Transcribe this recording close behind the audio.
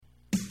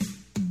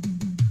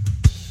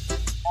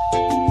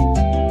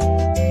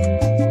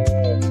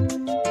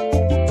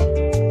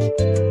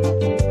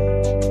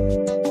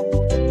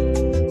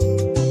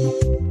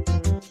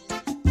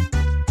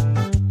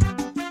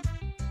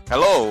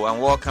Hello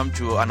and welcome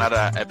to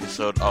another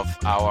episode of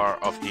Hour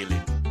of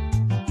Healing.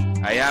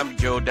 I am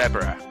Joe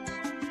Deborah,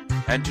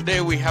 and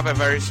today we have a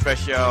very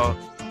special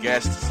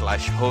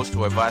guest/host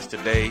with us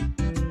today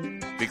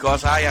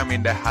because I am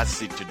in the hot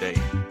seat today.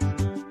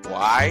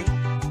 Why?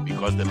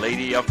 Because the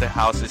lady of the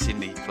house is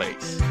in the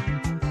place.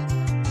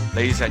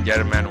 Ladies and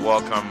gentlemen,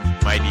 welcome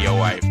my dear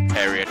wife,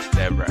 Harriet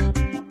Deborah.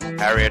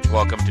 Harriet,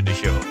 welcome to the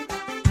show.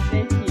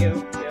 Thank you,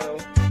 Joe.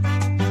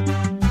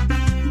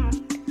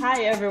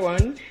 Hi,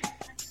 everyone.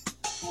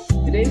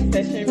 Today's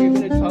session, we're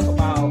going to talk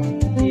about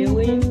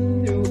healing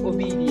through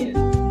obedience.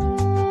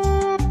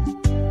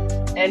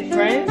 And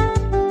friends,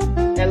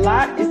 a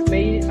lot is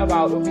made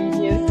about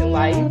obedience in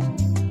life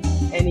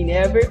and in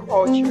every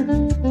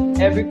culture,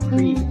 every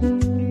creed,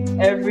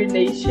 every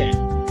nation.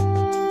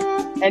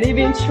 And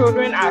even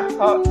children are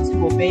taught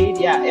to obey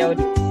their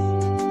elders.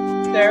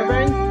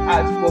 Servants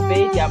are to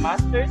obey their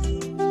masters.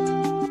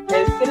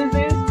 And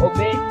citizens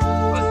obey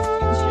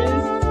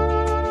constitutions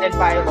and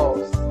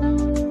bylaws.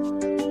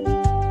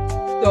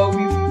 So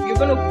we're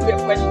going to put a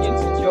question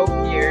to Joe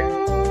here.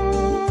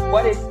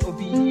 What is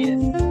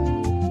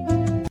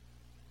obedience?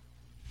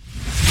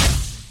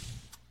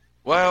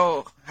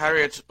 Well,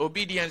 Harriet,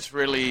 obedience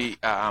really,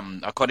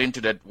 according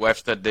to the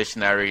Webster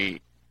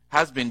Dictionary,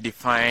 has been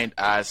defined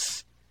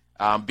as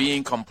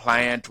being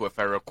compliant with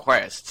a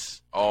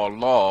request or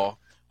law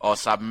or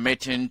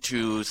submitting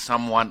to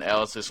someone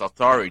else's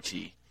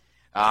authority.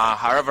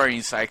 However,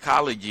 in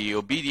psychology,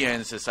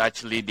 obedience is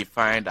actually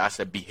defined as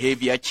a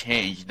behavior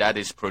change that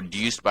is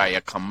produced by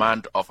a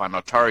command of an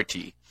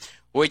authority,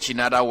 which in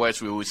other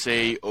words, we would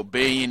say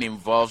obeying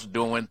involves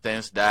doing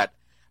things that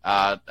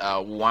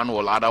one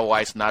will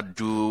otherwise not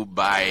do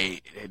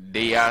by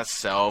their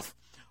self,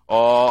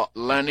 or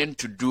learning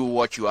to do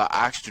what you are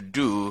asked to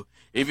do,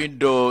 even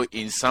though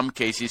in some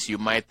cases you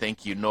might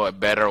think you know a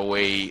better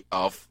way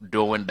of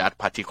doing that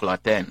particular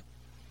thing.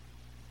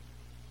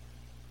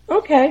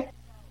 Okay.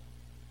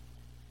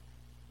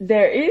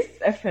 There is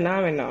a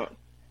phenomenon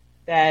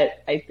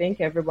that I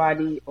think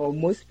everybody or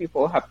most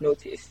people have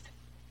noticed,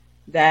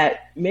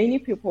 that many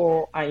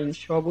people are in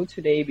trouble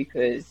today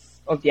because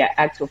of their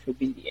act of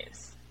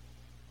obedience.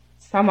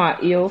 Some are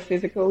ill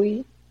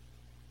physically,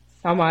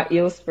 some are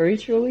ill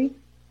spiritually,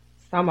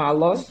 some are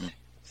lost,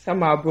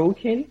 some are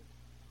broken,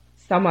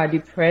 some are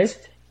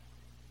depressed,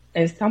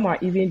 and some are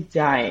even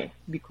dying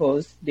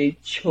because they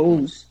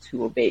chose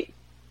to obey.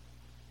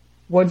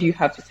 What do you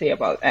have to say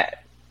about that?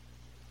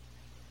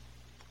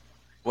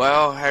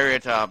 Well,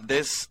 Harriet,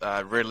 this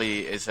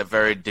really is a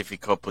very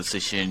difficult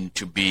position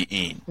to be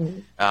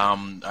in.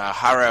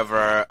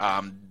 However,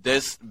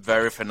 this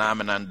very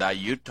phenomenon that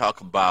you talk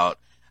about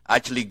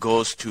actually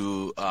goes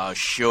to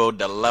show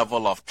the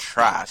level of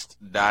trust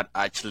that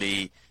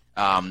actually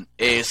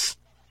is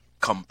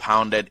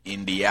compounded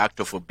in the act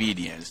of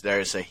obedience. There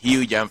is a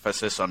huge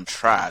emphasis on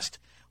trust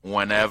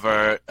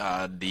whenever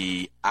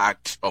the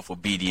act of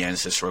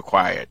obedience is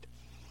required.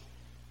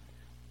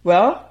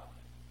 Well,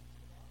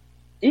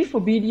 if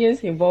obedience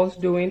involves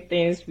doing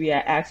things we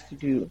are asked to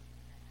do,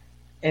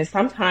 and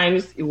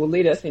sometimes it will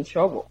lead us in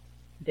trouble,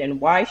 then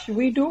why should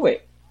we do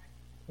it?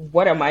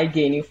 What am I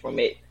gaining from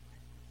it?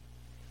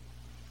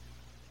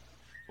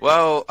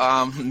 Well,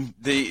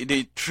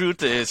 the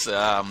truth is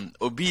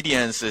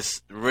obedience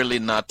is really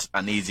not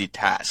an easy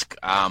task.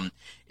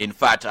 In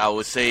fact, I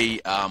would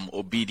say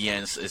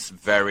obedience is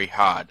very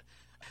hard.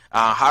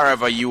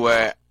 However, you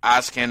were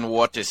asking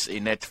what is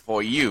in it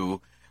for you.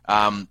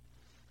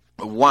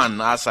 One,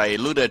 as I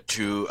alluded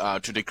to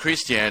the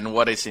Christian,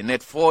 what is in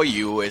it for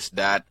you is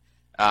that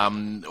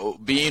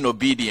being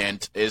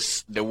obedient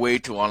is the way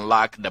to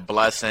unlock the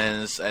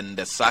blessings and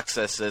the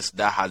successes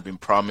that has been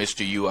promised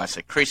to you as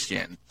a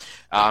Christian.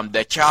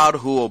 The child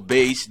who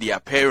obeys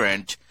their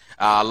parent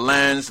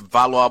learns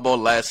valuable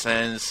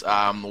lessons,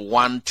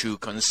 one, to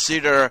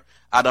consider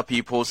other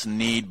people's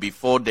need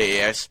before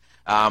theirs.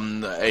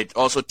 It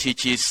also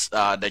teaches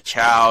the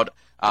child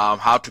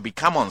how to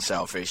become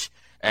unselfish.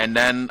 And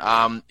then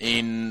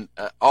in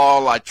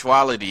all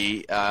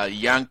actuality,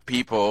 young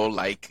people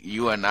like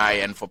you and I,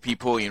 and for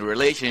people in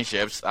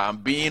relationships,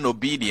 being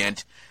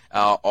obedient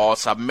or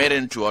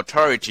submitting to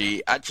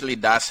authority actually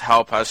does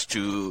help us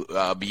to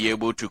be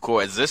able to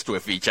coexist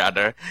with each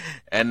other.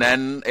 And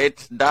then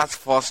it does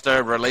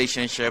foster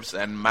relationships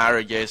and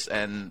marriages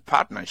and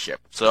partnership.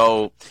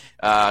 So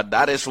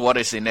that is what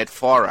is in it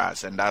for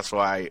us. And that's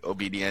why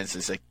obedience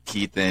is a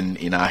key thing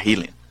in our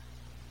healing.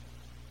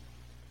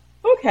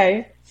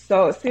 Okay.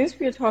 So since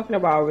we're talking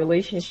about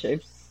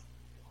relationships,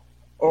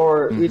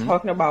 or we're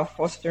talking about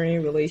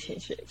fostering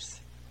relationships,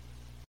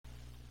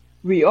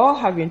 we all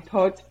have been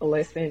taught a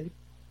lesson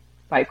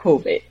by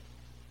COVID.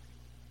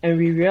 And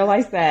we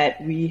realized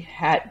that we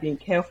had been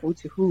careful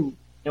to who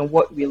and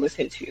what we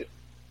listen to.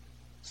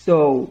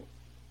 So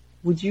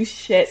would you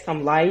shed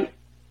some light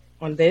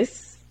on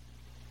this?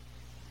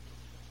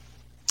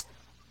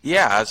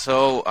 Yeah,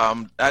 so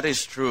that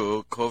is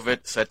true.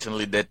 COVID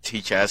certainly did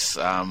teach us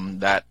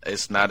that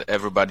it's not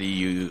everybody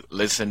you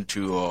listen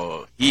to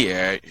or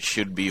hear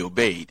should be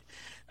obeyed.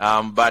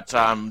 But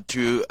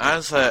to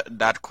answer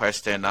that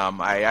question,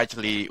 I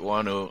actually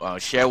want to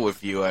share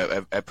with you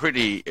a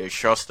pretty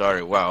short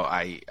story. Well,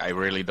 I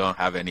really don't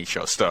have any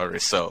short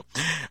stories, so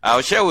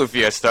I'll share with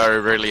you a story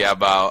really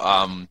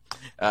about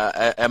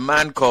a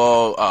man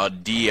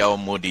called D.L.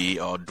 Moody,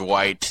 or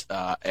Dwight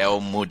L.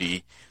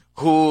 Moody,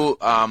 who,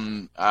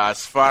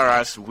 as far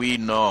as we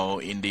know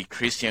in the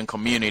Christian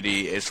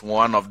community, is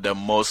one of the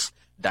most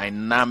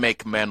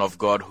dynamic men of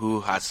God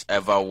who has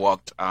ever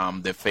walked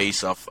the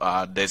face of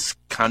this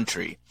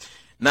country.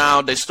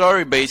 Now, the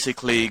story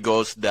basically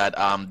goes that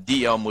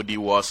D.L. Moody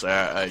was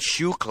a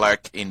shoe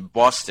clerk in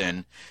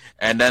Boston,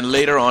 and then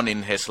later on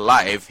in his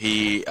life,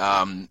 he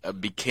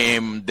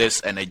became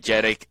this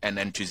energetic and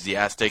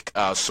enthusiastic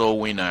soul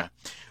winner.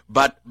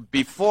 But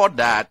before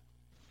that,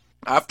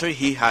 after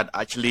he had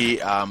actually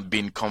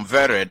been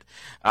converted,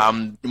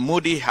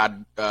 Moody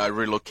had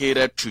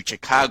relocated to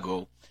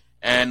Chicago.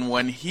 And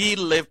when he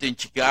lived in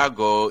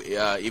Chicago,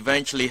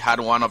 eventually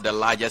had one of the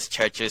largest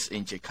churches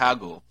in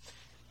Chicago.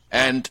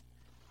 And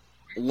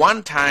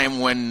one time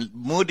when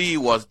Moody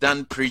was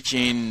done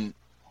preaching,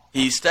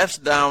 he steps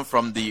down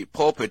from the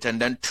pulpit,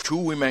 and then two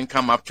women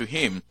come up to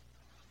him.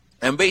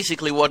 And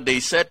basically what they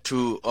said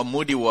to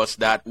Moody was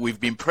that, "We've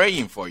been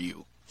praying for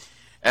you."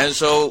 And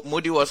so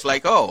Moody was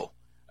like, "Oh,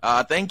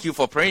 thank you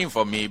for praying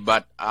for me,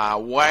 but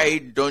why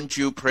don't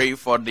you pray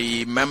for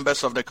the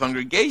members of the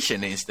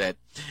congregation instead?"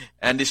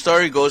 And the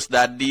story goes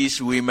that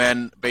these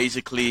women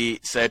basically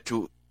said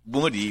to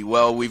Moody,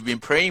 "Well, we've been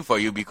praying for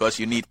you because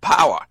you need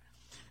power."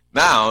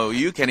 Now,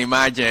 you can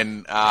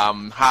imagine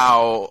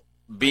how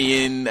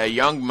being a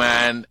young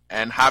man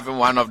and having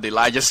one of the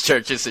largest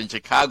churches in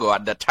Chicago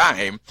at the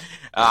time,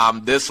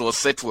 this will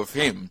sit with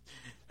him.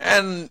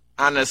 And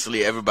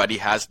honestly, everybody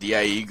has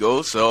their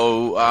ego,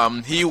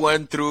 so he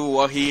went through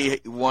what he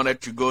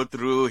wanted to go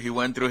through. He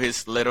went through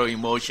his little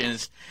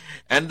emotions,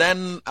 and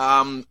then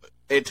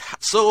it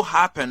so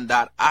happened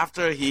that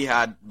after he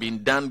had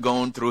been done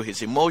going through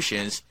his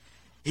emotions,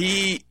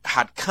 he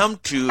had come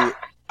to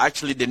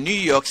actually the New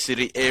York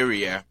City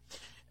area,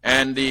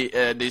 and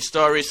the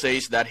story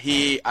says that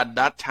he at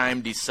that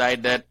time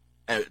decided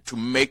to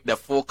make the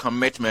full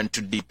commitment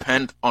to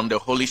depend on the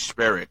Holy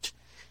Spirit.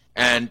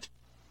 And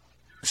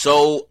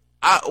so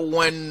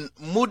when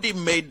Moody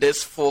made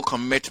this full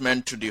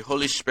commitment to the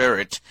Holy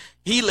Spirit,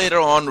 he later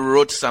on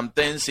wrote some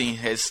things in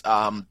his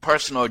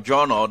personal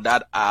journal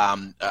that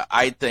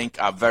I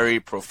think are very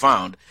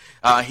profound.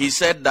 He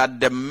said that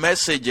the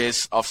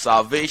messages of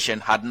salvation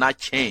had not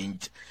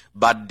changed,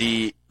 but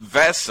the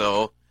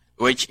vessel,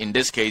 which in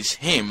this case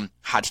him,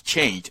 had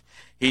changed.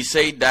 He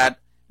said that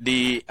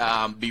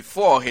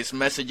before, his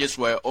messages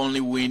were only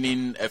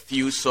winning a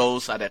few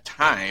souls at a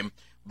time,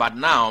 but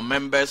now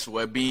members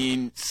were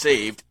being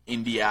saved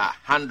in their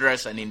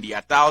hundreds and in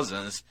their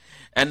thousands.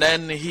 And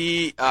then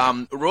he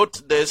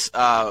wrote this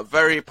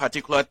very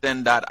particular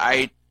thing that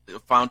I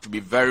found to be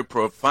very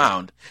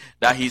profound,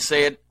 that he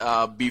said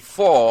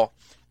before,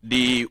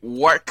 the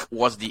work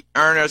was the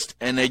earnest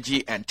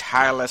energy and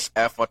tireless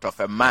effort of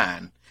a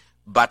man,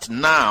 but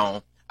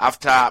now,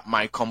 after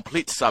my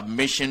complete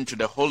submission to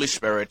the Holy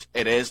Spirit,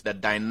 it is the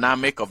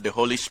dynamic of the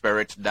Holy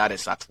Spirit that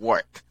is at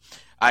work.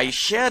 I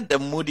shared the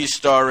Moody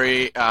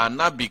story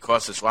not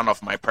because it's one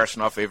of my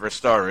personal favorite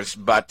stories,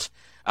 but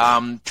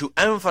to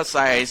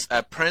emphasize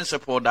a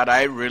principle that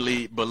I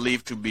really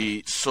believe to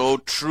be so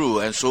true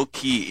and so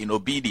key in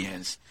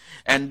obedience.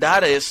 And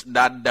that is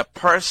that the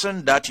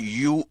person that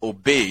you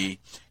obey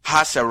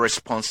has a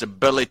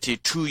responsibility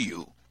to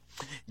you.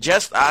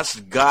 Just as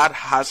God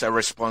has a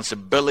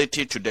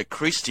responsibility to the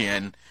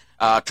Christian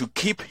to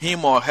keep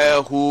him or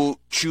her who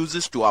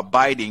chooses to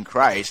abide in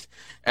Christ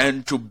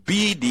and to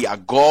be their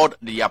God,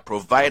 their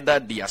provider,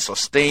 their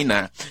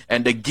sustainer,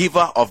 and the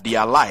giver of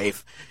their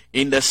life,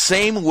 in the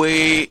same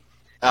way,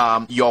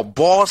 your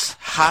boss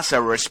has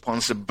a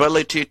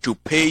responsibility to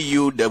pay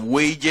you the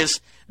wages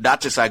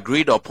that is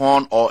agreed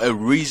upon, or a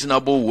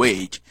reasonable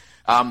wage.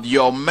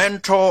 Your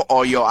mentor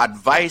or your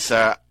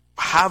advisor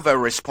have a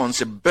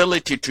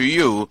responsibility to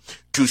you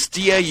to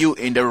steer you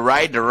in the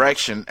right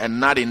direction and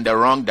not in the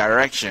wrong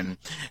direction.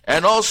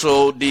 And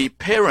also, the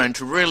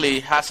parent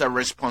really has a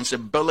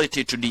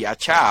responsibility to their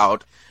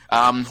child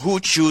who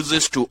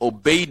chooses to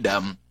obey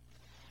them.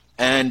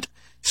 And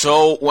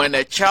so when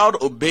a child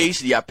obeys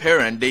their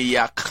parent, they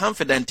are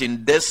confident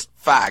in this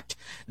fact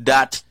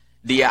that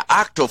their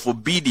act of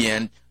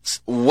obedience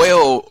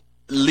will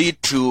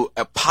lead to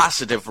a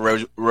positive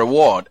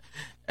reward.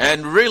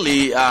 And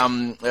really,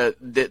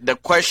 the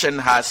question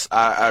has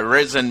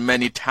arisen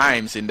many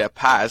times in the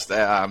past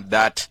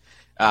that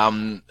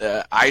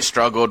I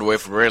struggled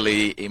with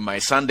really in my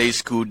Sunday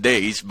school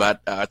days,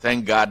 but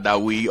thank God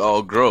that we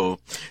all grow.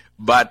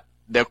 But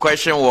the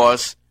question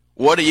was,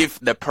 what if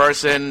the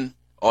person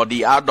or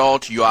the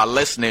adult you are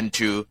listening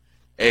to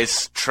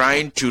is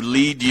trying to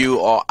lead you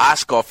or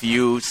ask of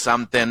you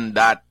something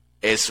that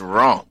is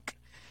wrong?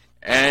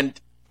 And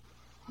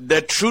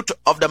the truth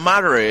of the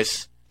matter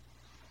is,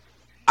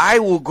 I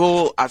will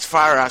go as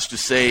far as to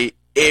say,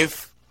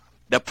 if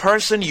the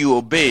person you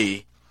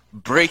obey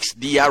breaks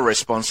their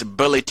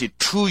responsibility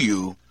to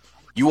you,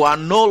 you are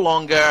no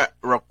longer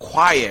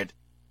required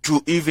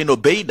to even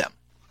obey them.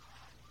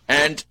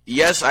 And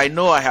yes, I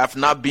know I have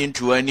not been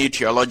to any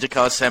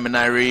theological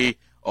seminary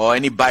or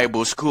any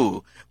Bible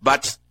school,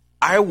 but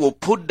I will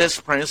put this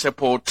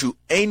principle to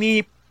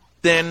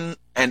anything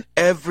and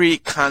every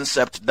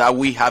concept that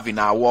we have in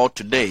our world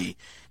today,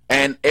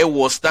 and it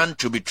will stand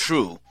to be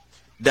true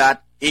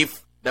that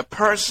if the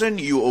person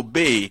you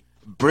obey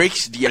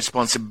breaks the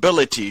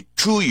responsibility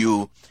to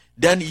you,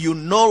 then you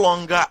no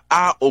longer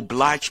are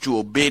obliged to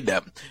obey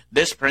them.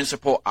 This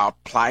principle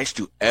applies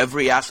to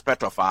every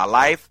aspect of our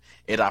life.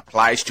 It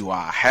applies to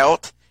our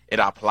health. It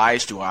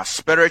applies to our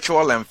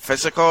spiritual and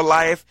physical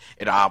life.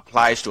 It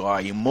applies to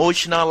our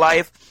emotional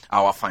life,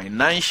 our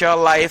financial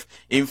life.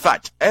 In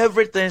fact,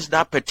 everything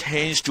that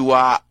pertains to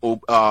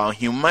our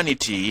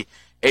humanity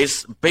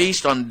is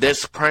based on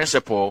this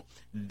principle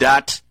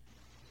that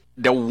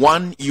the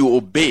one you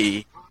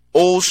obey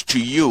owes to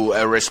you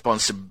a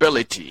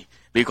responsibility.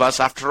 Because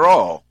after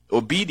all,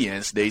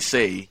 obedience, they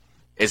say,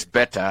 is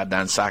better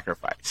than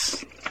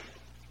sacrifice.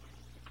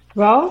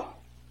 Well,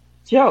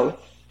 Joe,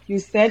 you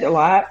said a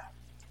lot,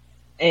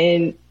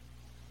 and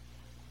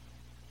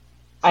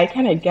I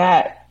kind of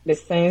got the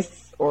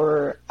sense,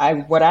 or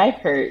what I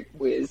heard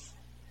was,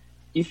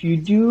 if you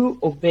do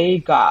obey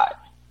God,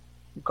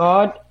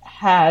 God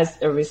has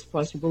a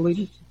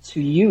responsibility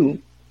to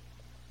you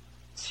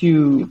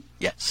to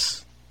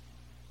yes,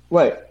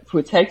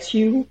 protect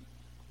you,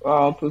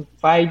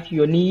 provide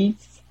your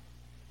needs.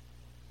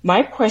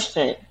 My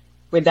question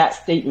with that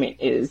statement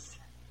is,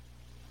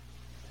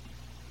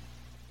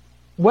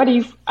 what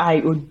if I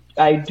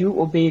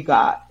do obey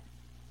God?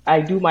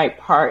 I do my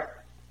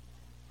part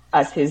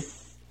as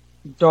his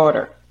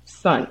daughter,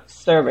 son,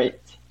 servant,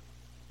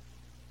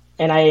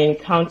 and I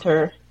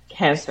encounter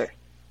cancer,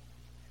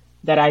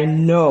 that I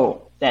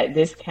know that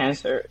this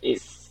cancer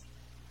is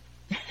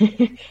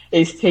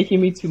is taking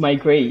me to my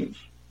grave.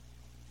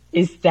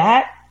 Is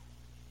that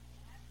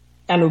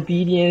an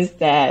obedience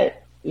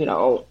that,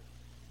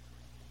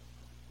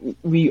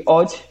 we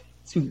ought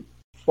to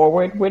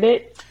forward with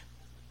it?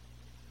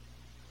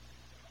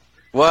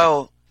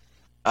 Well,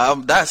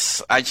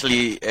 that's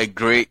actually a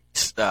great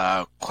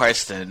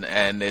question,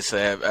 and it's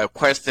a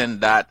question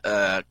that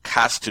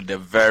cuts to the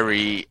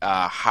very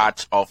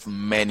heart of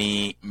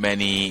many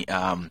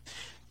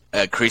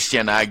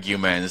Christian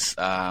arguments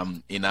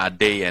in our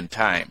day and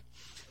time.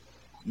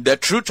 The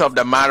truth of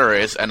the matter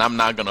is, and I'm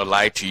not going to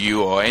lie to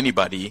you or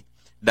anybody,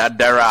 that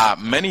there are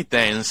many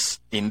things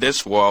in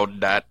this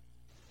world that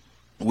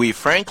we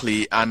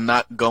frankly are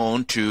not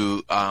going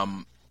to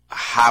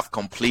have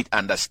complete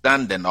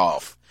understanding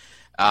of.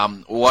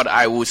 What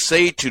I would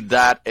say to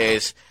that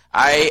is,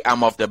 I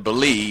am of the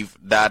belief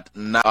that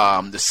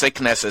the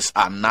sicknesses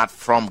are not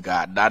from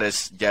God. That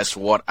is just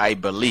what I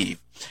believe.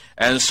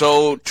 And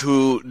so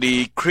to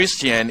the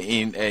Christian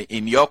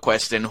in your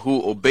question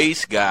who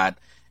obeys God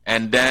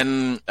and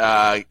then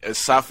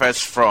suffers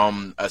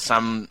from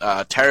some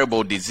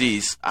terrible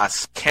disease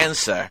as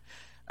cancer,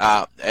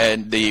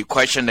 and the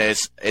question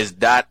is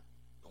that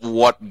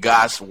what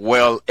God's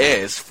will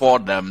is for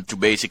them to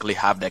basically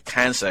have the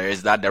cancer?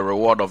 Is that the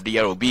reward of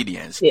their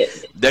obedience?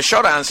 Yes. The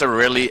short answer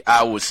really,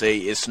 I would say,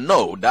 is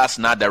no. That's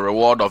not the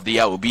reward of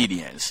their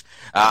obedience.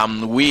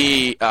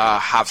 We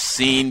have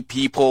seen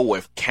people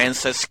with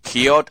cancers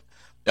cured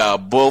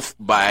both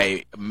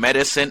by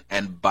medicine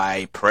and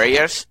by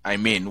prayers. I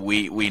mean,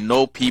 we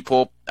know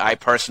people, I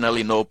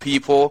personally know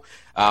people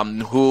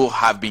who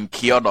have been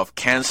cured of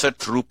cancer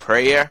through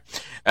prayer.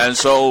 And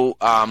so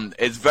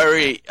it's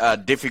very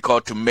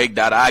difficult to make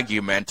that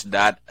argument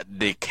that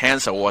the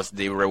cancer was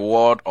the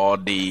reward or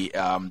the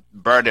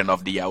burden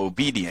of their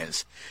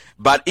obedience.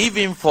 But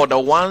even for the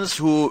ones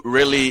who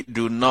really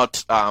do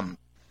not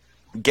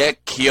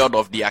get cured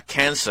of their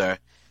cancer,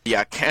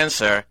 the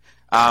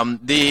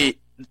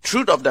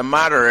truth of the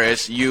matter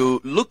is,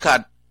 you look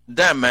at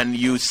them and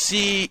you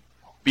see,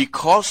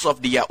 because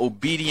of their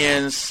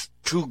obedience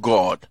to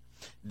God,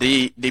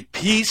 the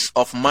peace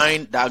of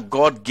mind that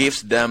God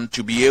gives them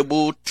to be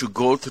able to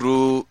go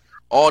through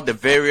all the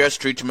various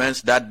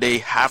treatments that they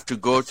have to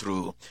go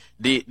through,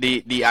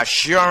 the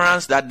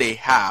assurance that they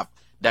have,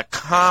 the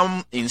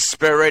calm in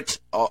spirit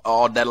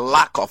or the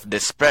lack of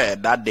despair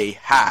that they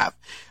have,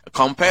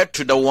 compared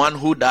to the one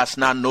who does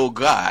not know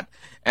God.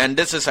 And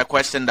this is a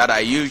question that I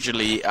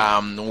usually,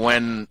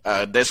 when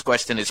this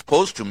question is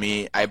posed to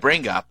me, I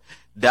bring up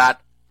that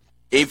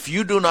if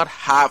you do not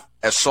have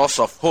a source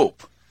of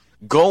hope,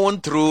 going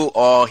through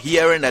or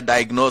hearing a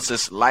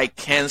diagnosis like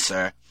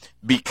cancer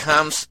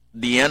becomes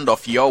the end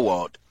of your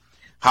world.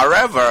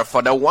 However,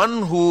 for the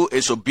one who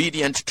is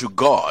obedient to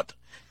God,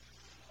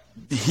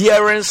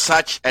 hearing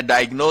such a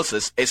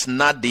diagnosis is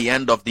not the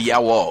end of their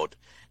world.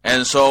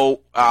 And so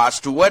as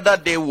to whether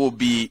they will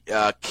be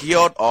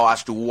cured, or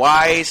as to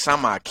why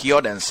some are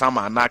cured and some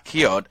are not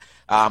cured,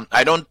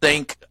 I don't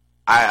think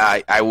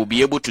I will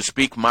be able to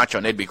speak much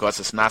on it, because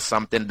it's not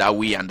something that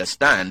we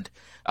understand.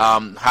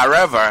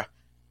 However,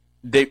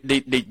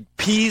 the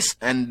peace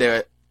and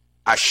the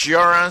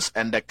assurance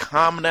and the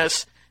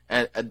calmness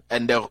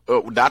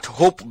that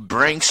hope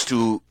brings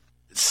to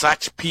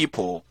such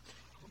people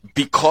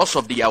because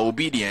of their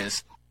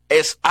obedience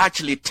is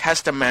actually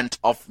testament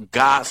of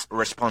God's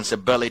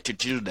responsibility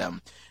to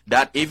them.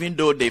 That even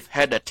though they've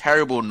had a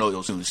terrible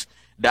news,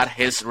 that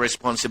his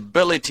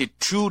responsibility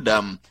to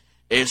them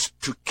is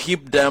to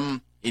keep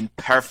them in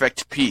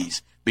perfect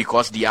peace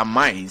because their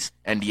minds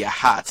and their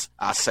hearts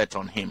are set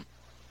on him.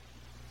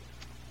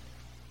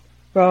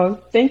 Well,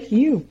 thank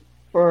you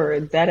for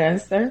that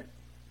answer.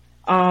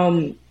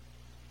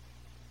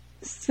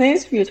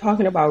 Since we're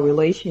talking about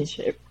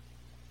relationship,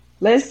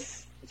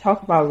 let's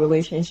talk about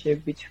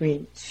relationship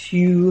between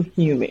two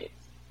humans.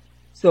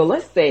 So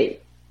let's say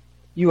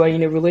you are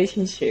in a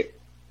relationship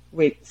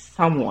with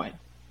someone,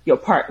 your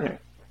partner,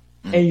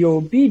 and you're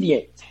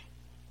obedient.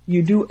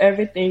 You do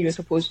everything you're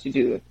supposed to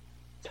do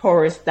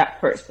towards that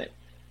person,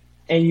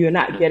 and you're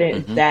not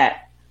getting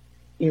that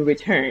in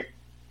return.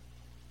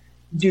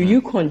 Do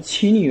you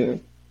continue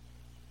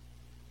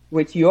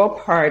with your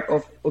part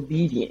of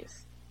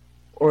obedience,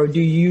 or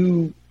do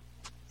you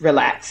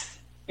relax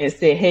and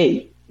say,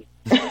 hey,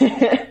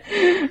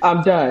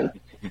 I'm done?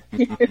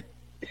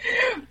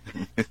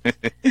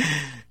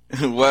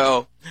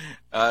 Well,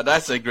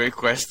 that's a great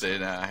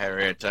question,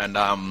 Harriet.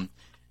 And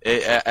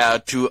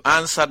to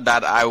answer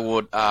that, I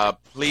would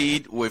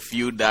plead with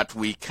you that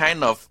we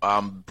kind of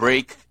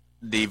break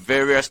the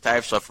various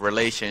types of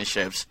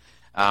relationships,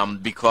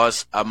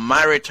 because a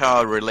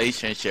marital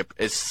relationship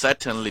is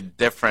certainly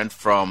different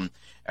from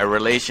a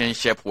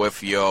relationship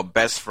with your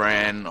best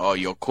friend or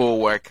your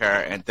co-worker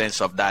and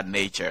things of that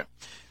nature.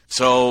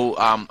 So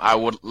I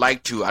would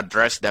like to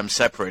address them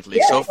separately.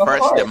 Yeah, so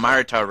first, course. the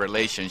marital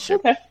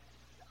relationship. Okay.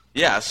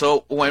 Yeah,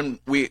 so when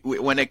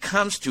when it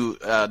comes to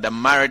the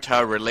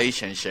marital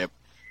relationship,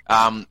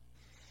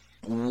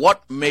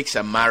 what makes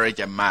a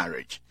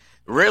marriage?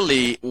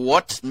 Really,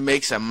 what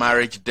makes a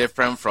marriage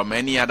different from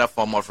any other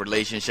form of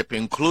relationship,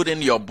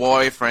 including your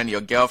boyfriend,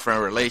 your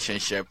girlfriend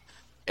relationship,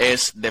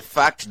 is the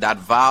fact that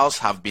vows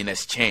have been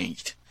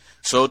exchanged.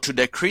 So to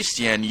the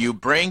Christian, you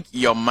bring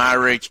your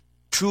marriage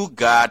to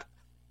God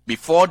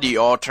before the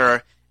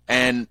altar,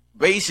 and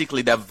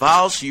basically the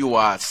vows you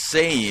are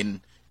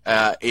saying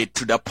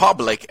to the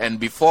public and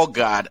before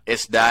God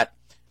is that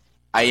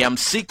I am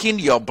seeking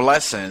your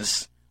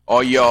blessings,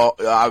 or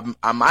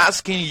I'm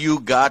asking you,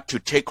 God, to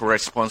take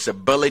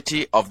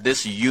responsibility of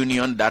this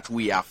union that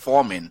we are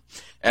forming.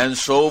 And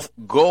so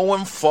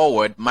going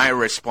forward, my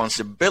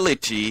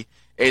responsibility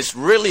is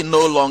really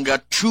no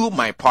longer to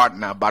my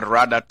partner, but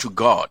rather to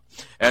God.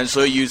 And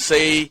so you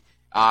say,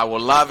 I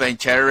will love and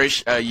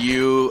cherish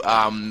you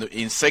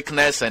in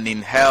sickness and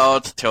in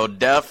health till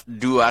death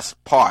do us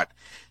part.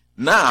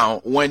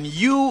 Now, when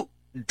you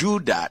do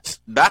that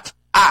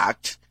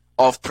act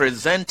of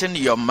presenting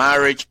your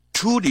marriage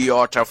to the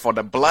altar for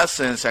the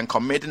blessings and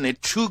committing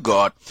it to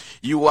God,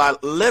 you are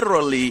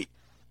literally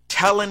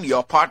telling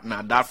your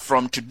partner that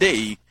from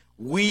today,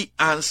 we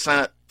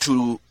answer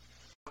to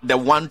the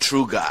one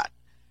true God.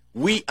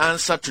 We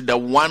answer to the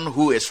one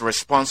who is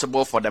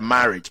responsible for the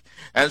marriage.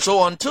 And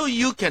so until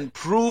you can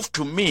prove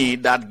to me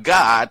that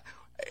God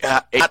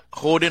is not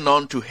holding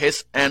on to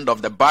his end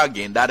of the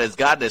bargain, that is,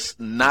 God is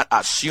not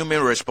assuming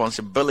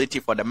responsibility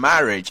for the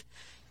marriage,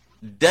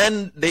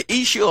 then the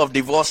issue of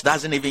divorce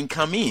doesn't even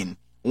come in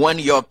when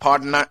your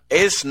partner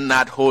is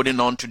not holding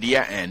on to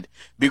their end.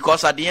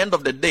 Because at the end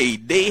of the day,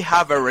 they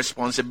have a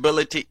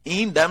responsibility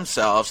in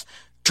themselves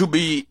to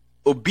be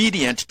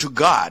obedient to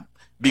God,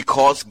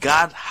 because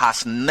God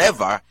has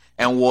never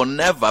and will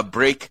never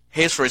break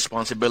his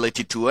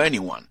responsibility to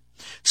anyone.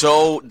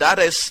 So that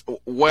is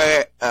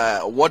where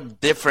what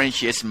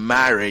differentiates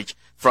marriage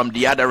from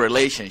the other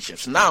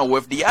relationships. Now,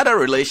 with the other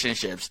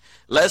relationships,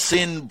 let's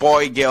say in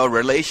boy-girl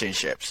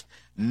relationships,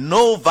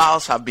 no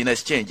vows have been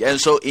exchanged.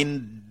 And so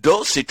in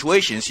those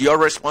situations, your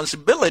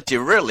responsibility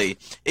really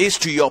is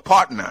to your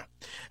partner.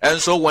 And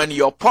so when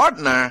your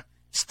partner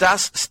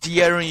starts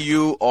steering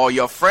you, or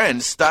your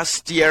friend starts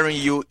steering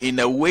you in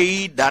a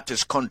way that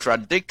is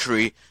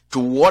contradictory to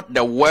what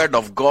the word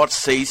of God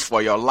says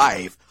for your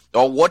life,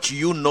 or what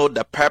you know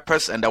the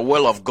purpose and the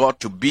will of God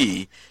to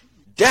be,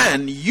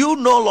 then you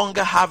no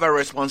longer have a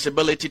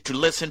responsibility to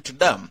listen to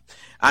them.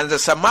 And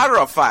as a matter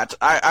of fact,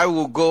 I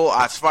will go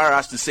as far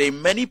as to say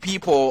many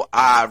people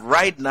are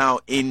right now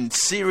in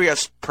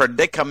serious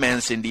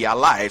predicaments in their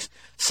lives.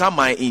 Some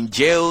are in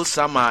jail,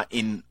 some are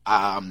in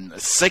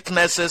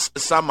sicknesses,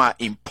 some are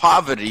in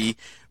poverty,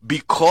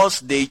 because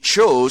they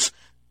chose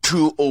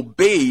to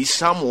obey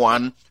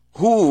someone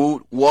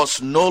who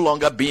was no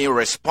longer being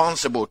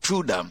responsible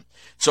to them.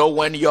 So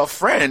when your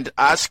friend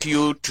asks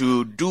you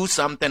to do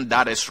something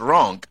that is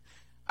wrong,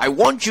 I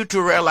want you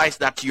to realize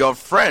that your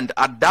friend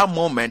at that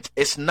moment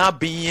is not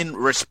being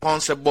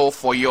responsible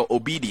for your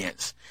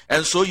obedience.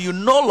 And so you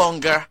no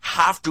longer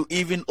have to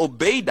even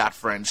obey that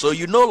friend. So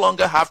you no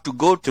longer have to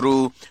go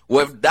through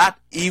with that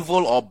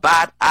evil or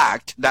bad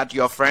act that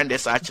your friend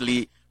is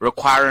actually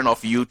requiring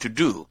of you to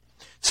do.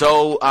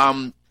 So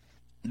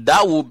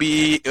that will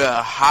be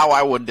how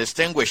I would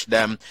distinguish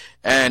them.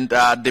 And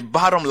the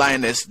bottom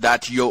line is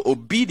that your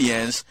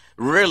obedience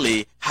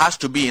really has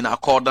to be in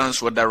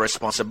accordance with the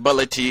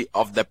responsibility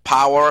of the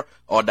power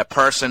or the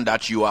person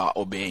that you are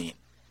obeying.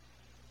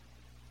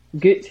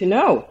 Good to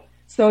know.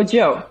 So,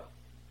 Joe,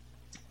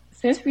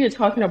 since we are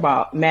talking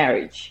about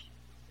marriage,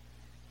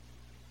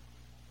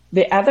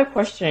 the other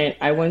question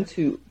I want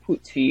to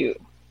put to you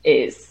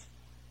is,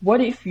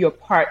 what if your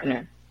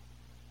partner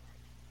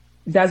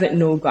doesn't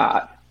know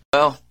God?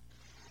 Well,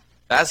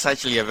 that's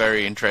actually a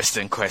very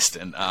interesting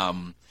question.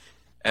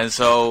 And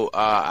so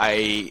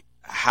I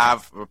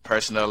have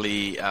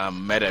personally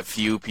met a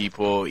few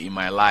people in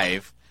my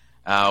life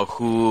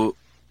who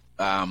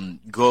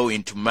go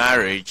into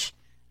marriage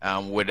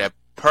with a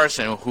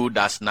person who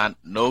does not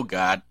know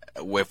God,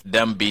 with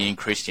them being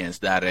Christians,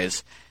 that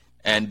is,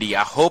 and their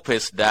hope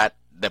is that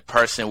the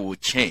person will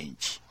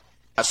change.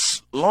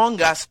 As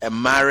long as a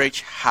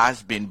marriage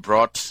has been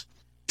brought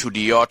to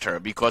the altar,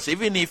 because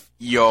even if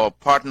your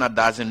partner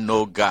doesn't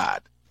know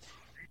God,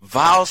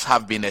 vows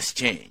have been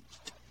exchanged.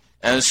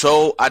 And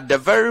so at the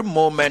very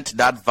moment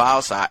that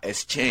vows are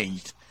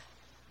exchanged,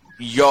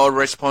 your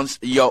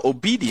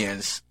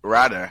obedience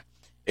rather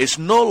is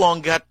no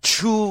longer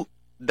to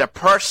the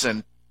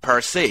person per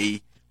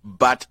se,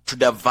 but to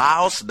the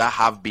vows that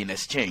have been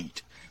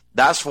exchanged.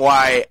 That's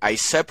why I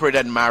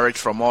separated marriage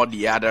from all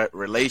the other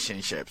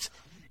relationships.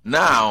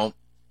 Now,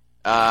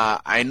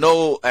 I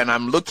know, and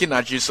I'm looking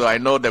at you, so I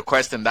know the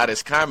question that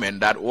is coming,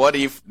 that what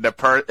if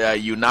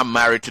you're not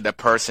married to the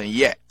person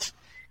yet?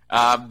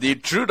 The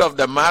truth of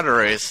the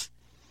matter is,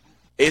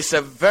 it's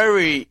a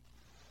very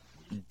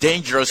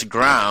dangerous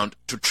ground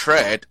to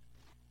tread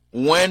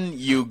when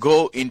you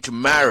go into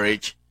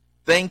marriage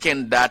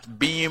thinking that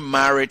being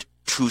married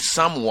to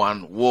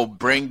someone will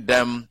bring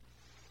them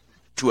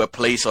to a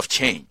place of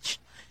change.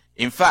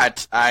 In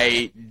fact,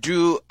 I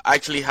do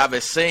actually have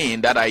a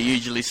saying that I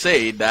usually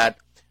say, that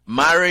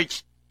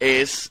marriage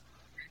is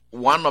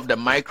one of the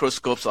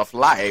microscopes of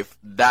life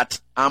that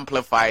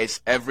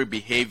amplifies every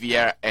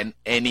behavior and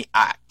any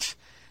act.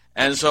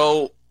 And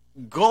so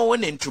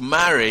going into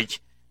marriage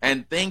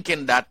and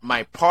thinking that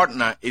my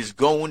partner is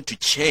going to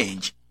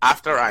change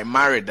after I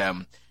marry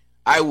them,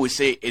 I would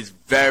say is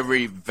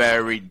very,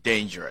 very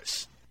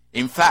dangerous.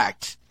 In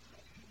fact,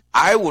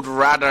 I would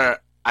rather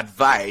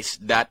advise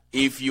that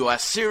if you are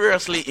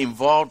seriously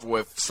involved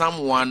with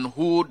someone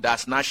who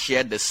does not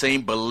share the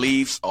same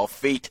beliefs or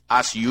faith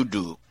as you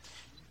do,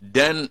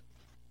 then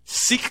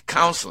seek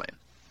counseling,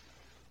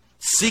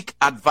 seek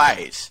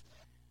advice.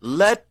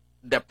 Let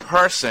the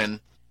person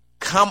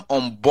come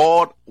on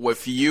board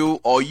with you,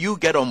 or you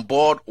get on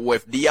board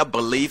with their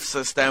belief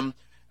system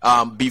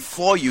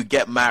before you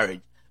get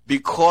married.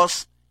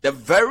 Because the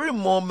very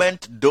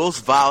moment those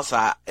vows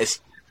are,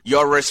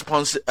 your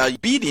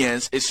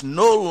obedience is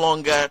no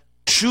longer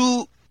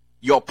to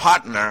your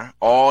partner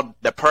or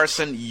the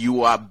person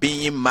you are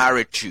being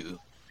married to,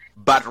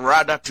 but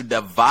rather to the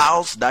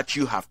vows that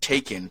you have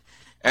taken.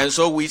 And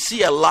so we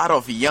see a lot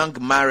of young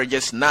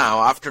marriages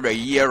now, after a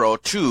year or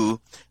two,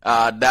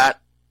 that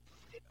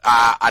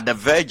are at the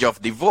verge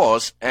of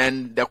divorce.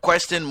 And the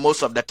question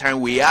most of the time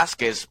we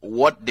ask is,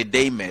 what did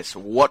they miss?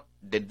 What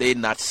did they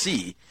not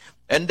see?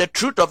 And the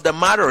truth of the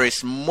matter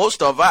is,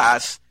 most of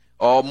us,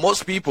 or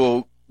most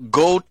people,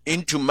 go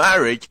into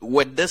marriage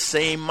with the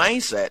same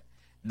mindset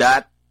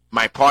that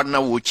my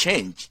partner will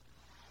change.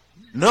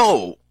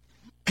 No,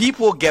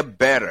 people get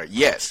better.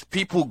 Yes,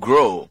 people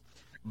grow.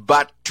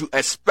 But to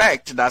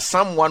expect that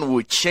someone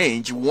will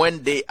change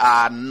when they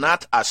are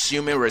not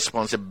assuming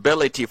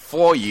responsibility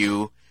for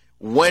you,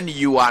 when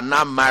you are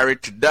not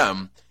married to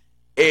them,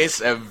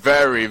 is a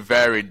very,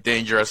 very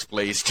dangerous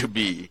place to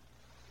be.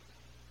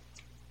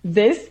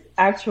 This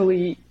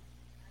actually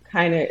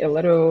kind of a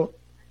little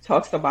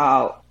talks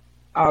about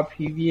our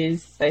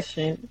previous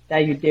session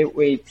that you did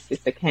with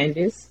Sister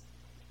Candice.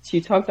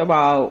 She talked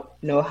about,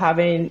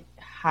 having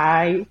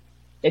high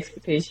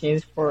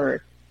expectations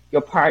for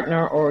your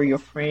partner or your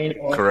friend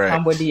or Correct.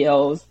 Somebody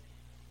else,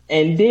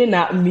 and they're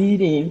not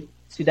meeting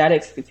to that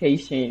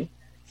expectation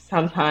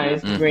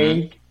sometimes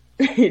bring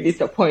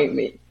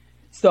disappointment.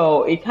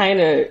 So it kind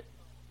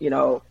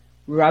of,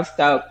 wraps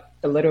up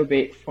a little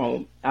bit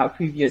from our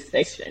previous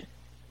section.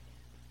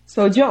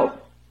 So Joe,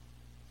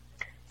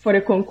 for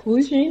the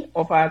conclusion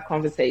of our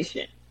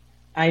conversation,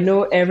 I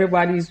know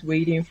everybody's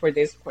waiting for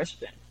this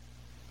question.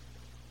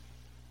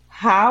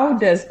 How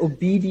does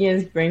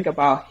obedience bring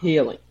about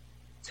healing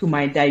to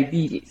my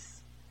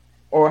diabetes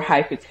or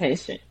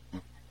hypertension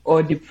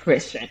or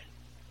depression?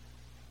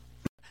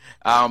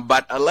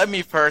 But let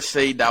me first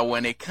say that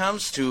when it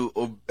comes to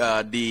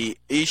the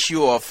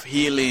issue of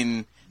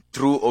healing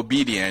through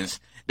obedience,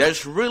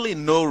 there's really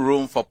no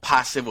room for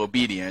passive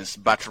obedience,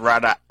 but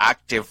rather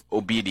active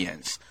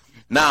obedience.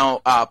 Now,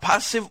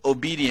 passive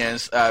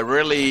obedience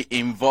really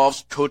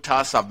involves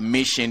total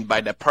submission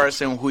by the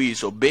person who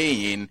is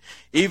obeying,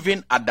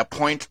 even at the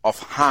point of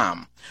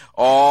harm,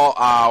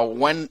 or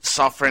when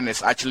suffering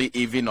is actually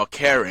even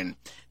occurring.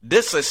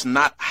 This is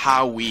not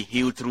how we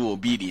heal through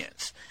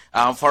obedience.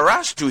 For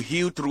us to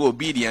heal through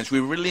obedience, we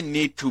really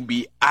need to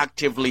be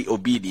actively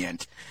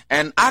obedient.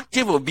 And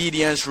active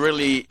obedience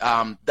really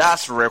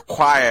does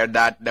require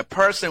that the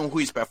person who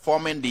is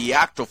performing the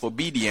act of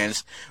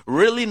obedience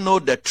really know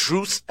the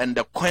truths and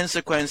the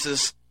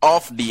consequences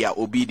of their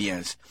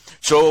obedience.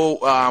 So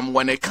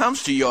when it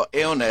comes to your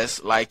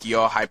illness, like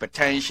your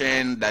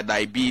hypertension, the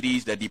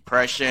diabetes, the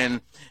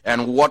depression,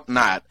 and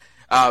whatnot,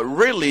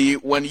 really,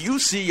 when you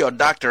see your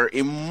doctor,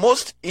 in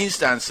most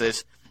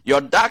instances, your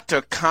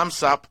doctor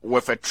comes up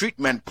with a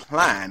treatment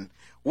plan,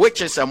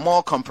 which is a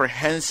more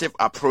comprehensive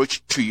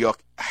approach to your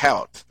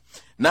health.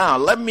 Now,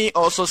 let me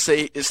also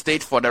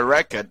state for the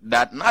record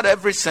that not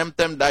every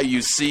symptom that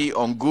you see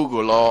on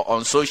Google or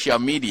on social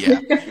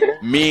media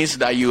means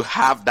that you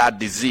have that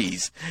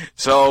disease.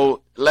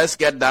 So let's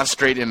get that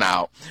straightened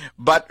out.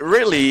 But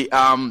really,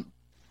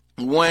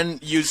 when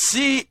you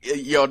see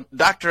your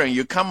doctor and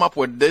you come up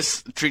with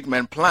this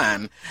treatment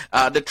plan,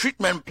 the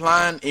treatment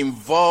plan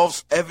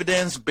involves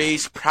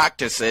evidence-based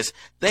practices,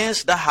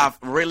 things that have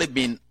really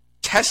been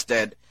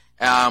tested,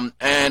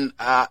 and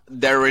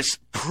there is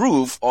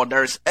proof or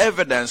there is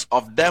evidence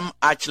of them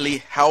actually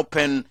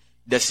helping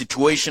the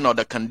situation or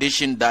the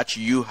condition that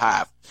you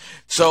have.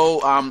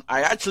 So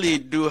I actually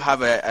do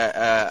have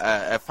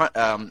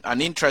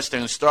an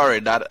interesting story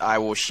that I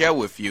will share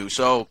with you.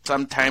 So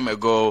some time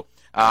ago,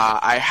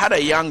 I had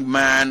a young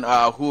man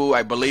who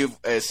I believe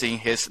is in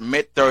his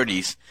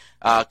mid-30s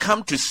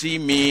come to see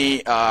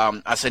me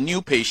as a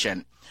new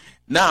patient.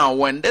 Now,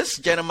 when this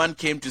gentleman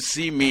came to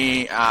see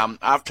me,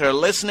 after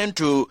listening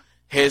to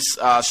his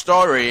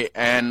story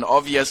and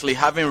obviously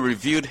having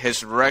reviewed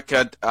his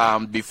record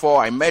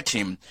before I met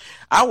him,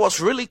 I was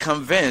really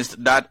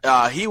convinced that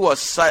he was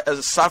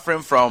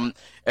suffering from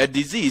a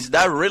disease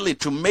that really,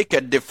 to make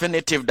a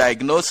definitive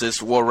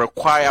diagnosis, will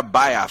require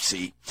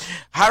biopsy.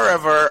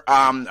 However,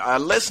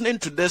 listening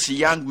to this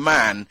young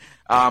man,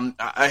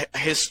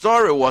 his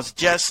story was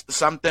just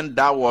something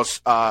that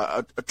was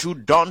too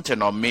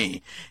daunting on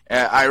me.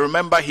 I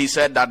remember he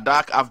said that,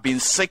 "Doc, I've been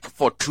sick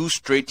for 2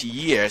 straight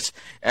years."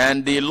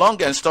 And the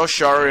long and short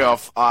story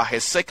of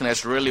his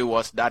sickness really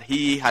was that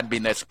he had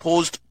been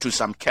exposed to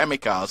some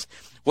chemicals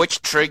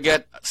which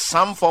triggered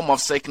some form of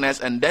sickness,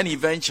 and then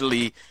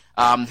eventually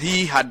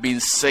he had been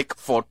sick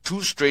for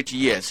 2 straight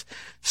years.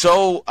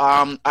 So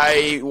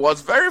I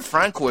was very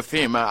frank with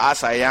him,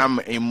 as I am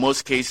in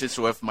most cases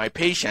with my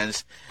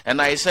patients,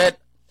 and I said,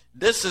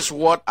 this is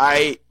what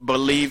I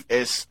believe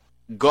is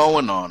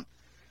going on.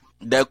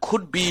 There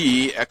could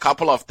be a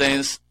couple of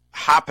things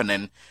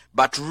happening,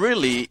 but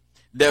really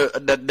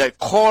the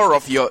core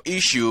of your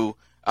issue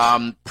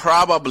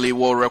probably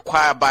will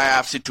require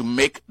biopsy to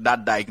make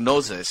that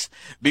diagnosis,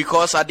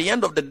 because at the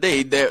end of the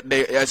day,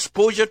 the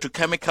exposure to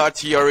chemical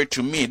theory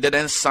to me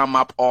didn't sum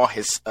up all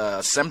his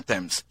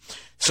symptoms.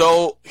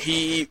 So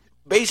he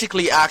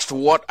basically asked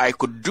what I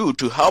could do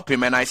to help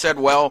him, and I said,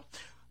 well,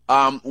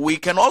 we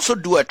can also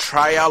do a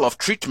trial of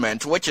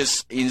treatment, which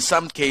is in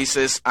some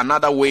cases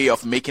another way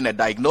of making a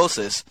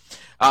diagnosis.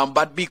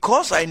 But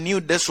because I knew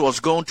this was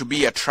going to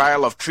be a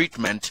trial of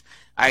treatment,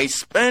 I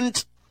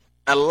spent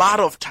a lot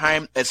of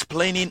time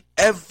explaining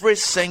every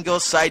single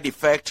side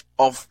effect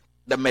of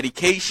the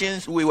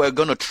medications we were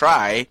going to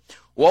try,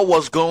 what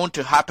was going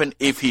to happen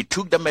if he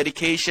took the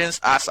medications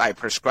as I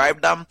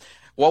prescribed them,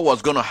 what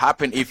was going to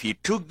happen if he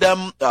took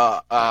them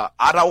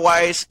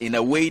otherwise in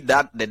a way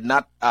that did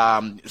not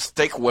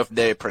stick with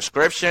the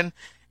prescription,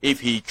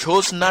 if he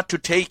chose not to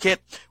take it.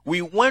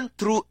 We went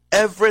through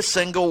every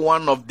single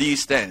one of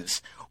these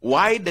things.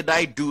 Why did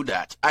I do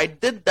that? I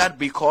did that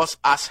because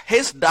as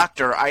his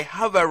doctor, I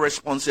have a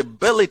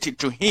responsibility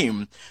to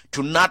him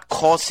to not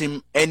cause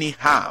him any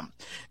harm.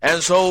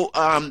 And so,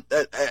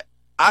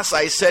 as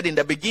I said in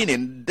the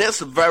beginning,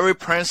 this very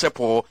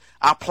principle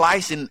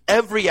applies in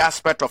every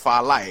aspect of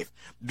our life,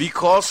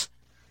 because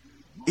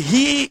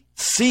he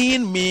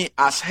seeing me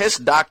as his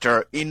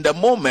doctor in the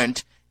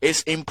moment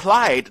is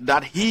implied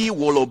that he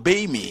will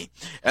obey me.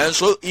 And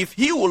so if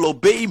he will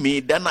obey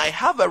me, then I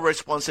have a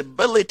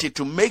responsibility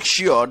to make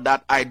sure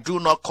that I do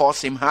not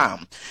cause him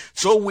harm.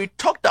 So we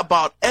talked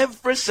about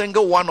every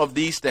single one of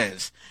these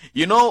things.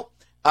 You know,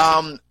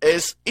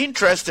 it's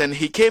interesting.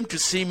 He came to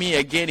see me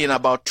again in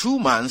about 2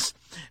 months.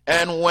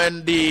 And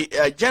when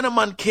the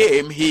gentleman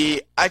came,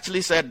 he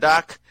actually said,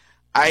 "Doc,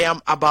 I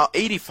am about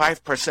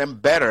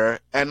 85% better.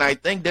 And I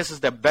think this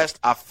is the best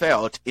I've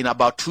felt in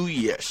about 2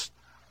 years."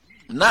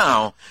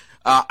 Now,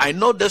 I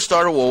know this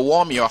story will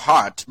warm your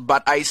heart,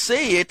 but I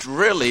say it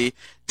really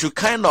to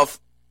kind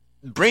of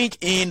bring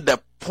in the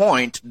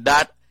point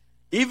that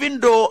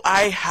even though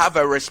I have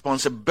a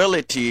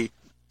responsibility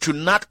to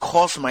not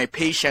cause my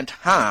patient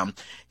harm,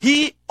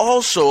 he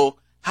also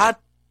had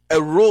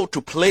a role to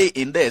play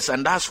in this,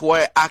 and that's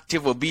where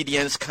active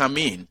obedience come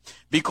in,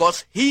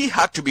 because he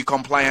had to be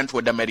compliant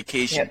with the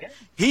medication. Yep.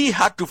 He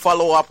had to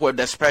follow up with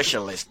the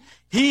specialist.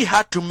 He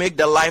had to make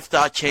the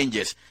lifestyle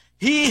changes.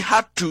 He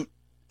had to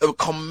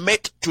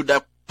commit to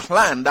the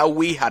plan that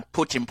we had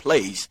put in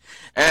place.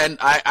 And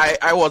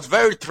I was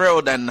very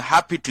thrilled and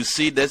happy to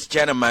see this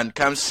gentleman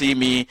come see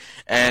me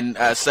and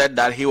said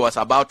that he was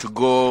about to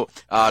go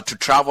to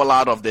travel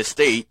out of the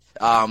state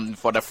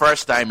for the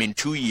first time in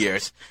 2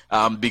 years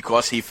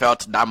because he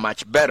felt that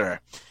much better.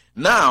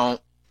 Now,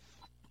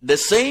 the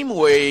same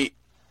way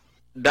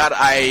that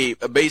I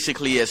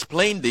basically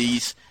explained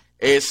these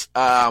is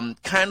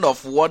kind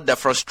of what the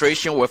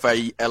frustration with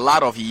a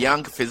lot of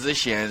young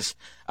physicians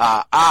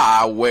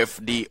are with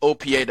the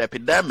opioid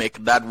epidemic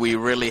that we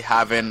really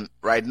having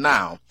right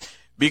now.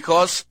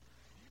 Because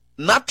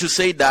not to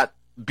say that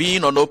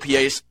being on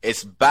opiates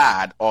is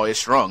bad or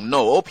is wrong.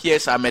 No,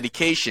 opiates are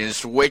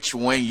medications which,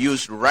 when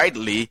used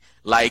rightly,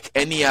 like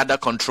any other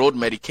controlled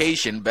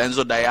medication,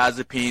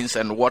 benzodiazepines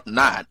and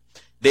whatnot,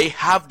 they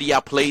have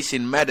their place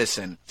in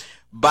medicine.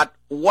 But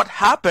what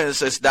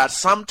happens is that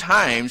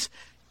sometimes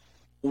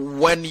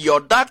when your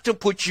doctor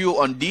puts you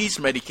on these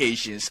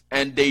medications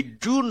and they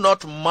do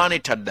not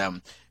monitor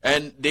them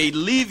and they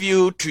leave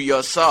you to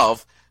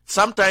yourself,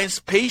 sometimes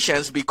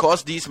patients,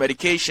 because these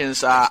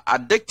medications are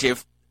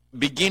addictive,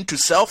 begin to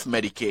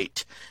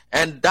self-medicate.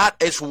 And that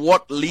is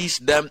what leads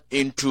them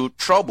into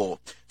trouble.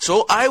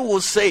 So I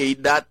will say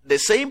that the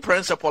same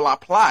principle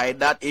applies,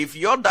 that if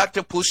your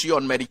doctor puts you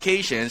on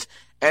medications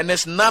and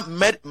is not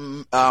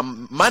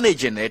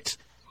managing it,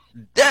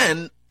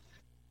 then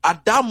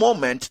at that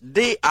moment,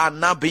 they are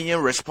not being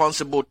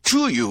responsible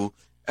to you,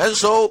 and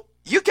so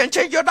you can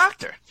change your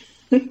doctor.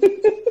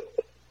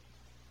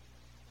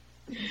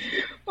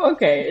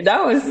 Okay,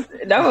 that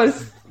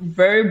was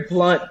very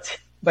blunt,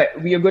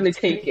 but we are going to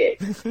take it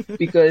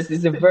because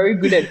it's a very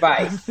good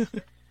advice.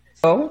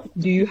 So,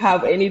 do you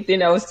have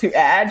anything else to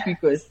add?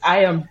 Because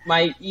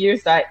my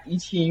ears are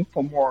itching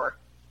for more.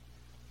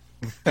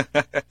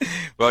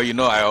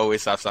 Well, I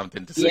always have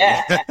something to say.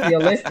 Yeah, you're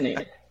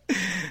listening.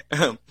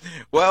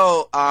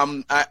 Well,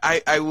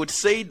 I would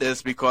say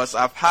this because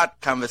I've had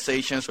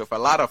conversations with a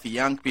lot of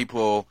young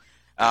people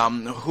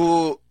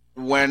who,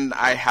 when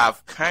I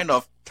have kind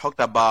of talked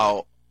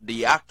about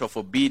the act of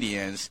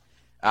obedience,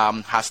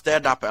 has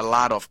stirred up a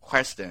lot of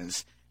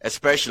questions,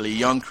 especially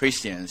young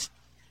Christians.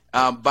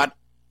 But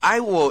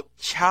I will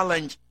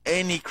challenge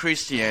any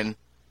Christian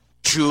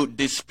to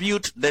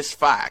dispute this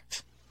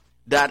fact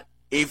that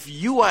if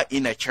you are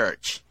in a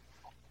church,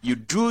 you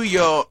do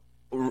your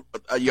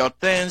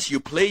things, you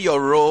play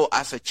your role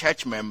as a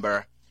church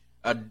member,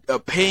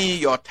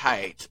 paying your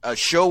tithe,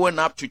 showing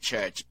up to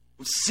church,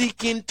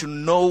 seeking to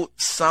know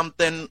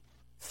something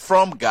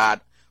from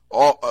God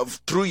or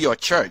through your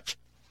church,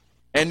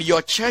 and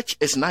your church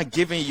is not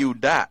giving you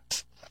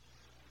that,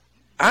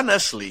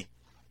 honestly,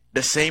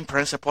 the same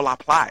principle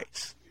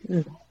applies.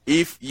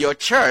 If your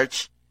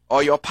church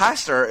or your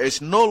pastor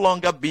is no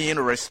longer being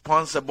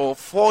responsible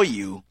for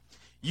you,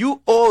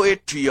 you owe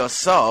it to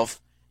yourself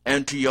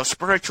and to your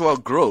spiritual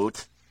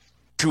growth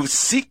to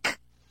seek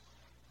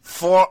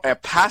for a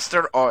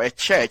pastor or a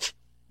church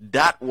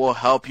that will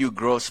help you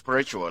grow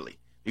spiritually.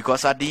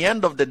 Because at the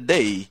end of the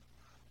day,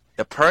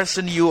 the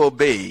person you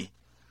obey,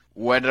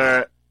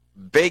 whether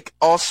big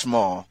or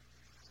small,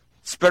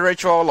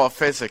 spiritual or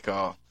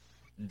physical,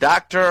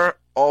 doctor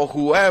or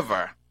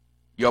whoever,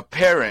 your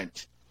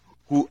parent,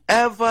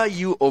 whoever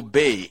you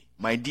obey,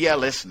 my dear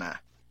listener,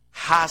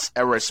 has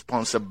a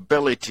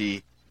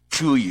responsibility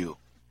to you.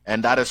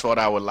 And that is what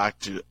I would like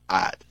to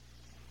add.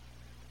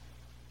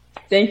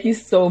 Thank you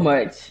so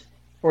much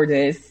for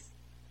this.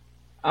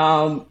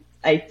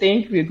 I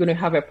think we're going to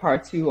have a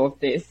part 2 of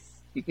this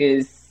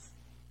because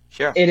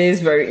it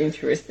is very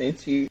interesting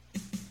too.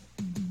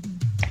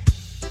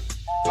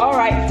 All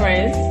right,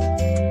 friends.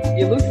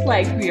 It looks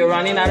like we are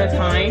running out of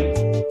time.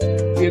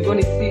 We're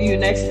going to see you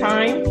next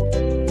time.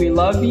 We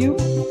love you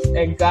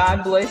and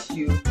God bless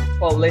you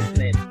for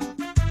listening.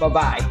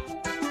 Bye-bye.